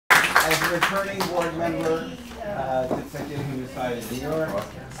as a returning board member to Secular Human Society of New York,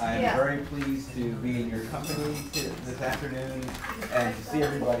 I am very pleased to be in your company this afternoon and to see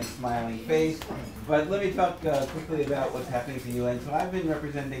everybody's smiling face. But let me talk quickly about what's happening at the UN. So I've been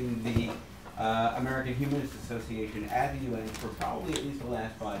representing the American Humanist Association at the UN for probably at least the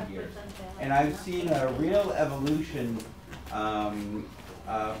last 5 years. And I've seen a real evolution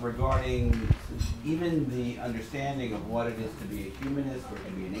regarding even the understanding of what it is to be a humanist, or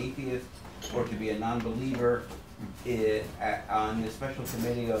to be an atheist, or to be a non-believer on the special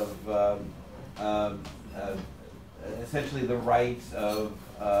committee of essentially the rights of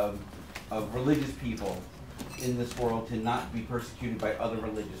religious people in this world to not be persecuted by other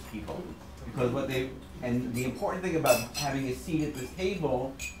religious people. Because and the important thing about having a seat at this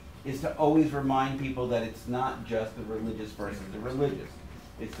table is to always remind people that it's not just the religious versus the religious.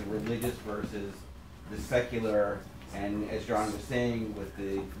 It's the religious versus the secular, and as John was saying, with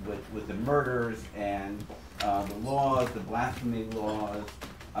the murders and the laws, the blasphemy laws,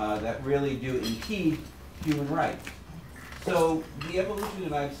 that really do impede human rights. So the evolution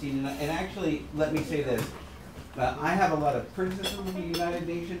that I've seen, and actually, let me say this, I have a lot of criticism of the United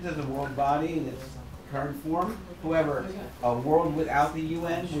Nations as a world body in its current form. However, a world without the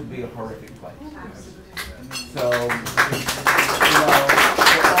UN would be a horrific place. So, you know,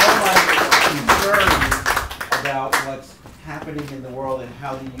 for all my concerns about what's happening in the world and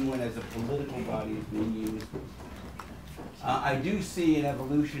how the UN as a political body is being used, I do see an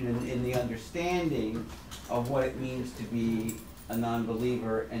evolution in the understanding of what it means to be a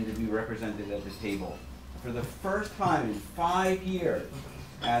non-believer and to be represented at the table. For the first time in 5 years,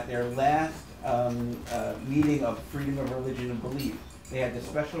 at their last meeting of freedom of religion and belief, they had the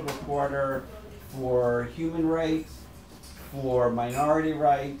special reporter for human rights, for minority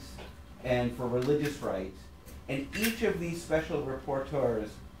rights, and for religious rights. And each of these special reporters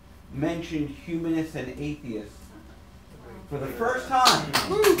mentioned humanists and atheists for the first time,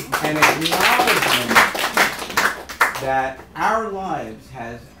 an acknowledgement that our lives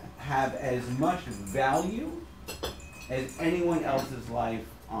have as much value as anyone else's life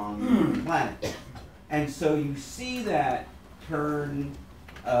on the planet. And so you see that turn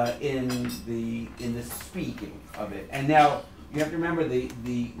in the speaking of it. And now you have to remember this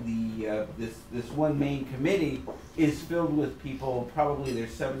one main committee is filled with people. Probably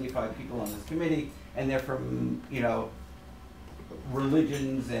there's 75 people on this committee, and they're from, you know,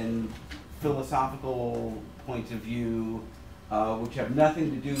 religions and philosophical points of view, which have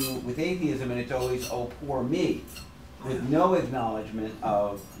nothing to do with atheism, and it's always, oh, poor me, with no acknowledgement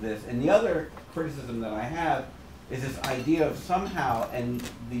of this. And the other criticism that I have is this idea of somehow, and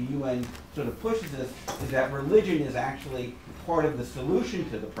the UN sort of pushes this, is that religion is actually part of the solution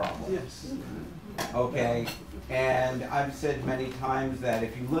to the problem. Yes. Okay? And I've said many times that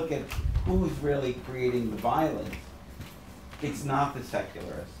if you look at who's really creating the violence, it's not the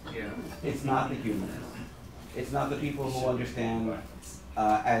secularists. Yeah. It's not the humanists. It's not the people who understand,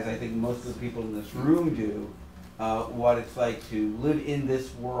 as I think most of the people in this room do, what it's like to live in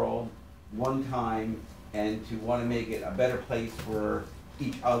this world one time and to want to make it a better place for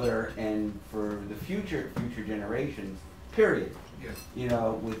each other and for the future generations, period. Yes. You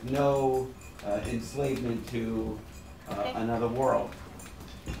know, with no enslavement to another world.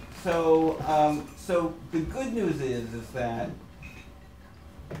 So, so the good news is that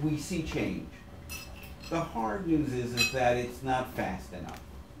we see change. The hard news is that it's not fast enough.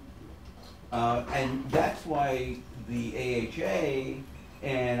 And that's why the AHA,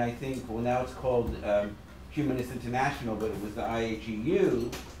 and I think, well, now it's called Humanist International, but it was the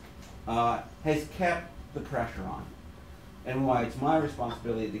IHEU, has kept the pressure on. And why it's my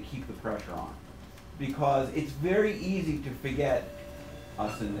responsibility to keep the pressure on. Because it's very easy to forget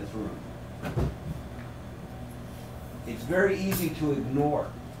us in this room. It's very easy to ignore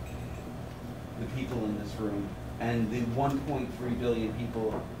the people in this room and the 1.3 billion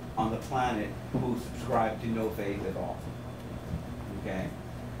people on the planet who subscribe to no faith at all. Okay?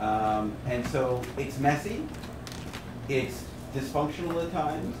 And so it's messy, it's dysfunctional at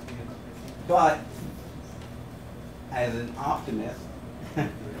times, but as an optimist,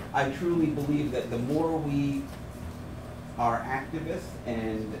 I truly believe that the more we are activists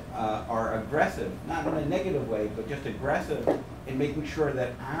and are aggressive, not in a negative way, but just aggressive in making sure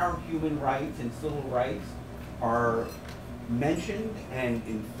that our human rights and civil rights are mentioned and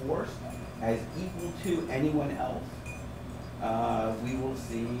enforced as equal to anyone else, we will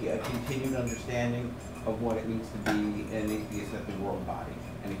see a continued understanding of what it means to be an atheist at the world body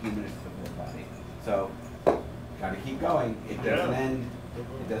and a humanist at the world body. So, got to keep going. It doesn't end.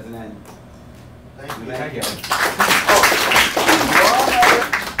 It doesn't end. Thank you. Thank you.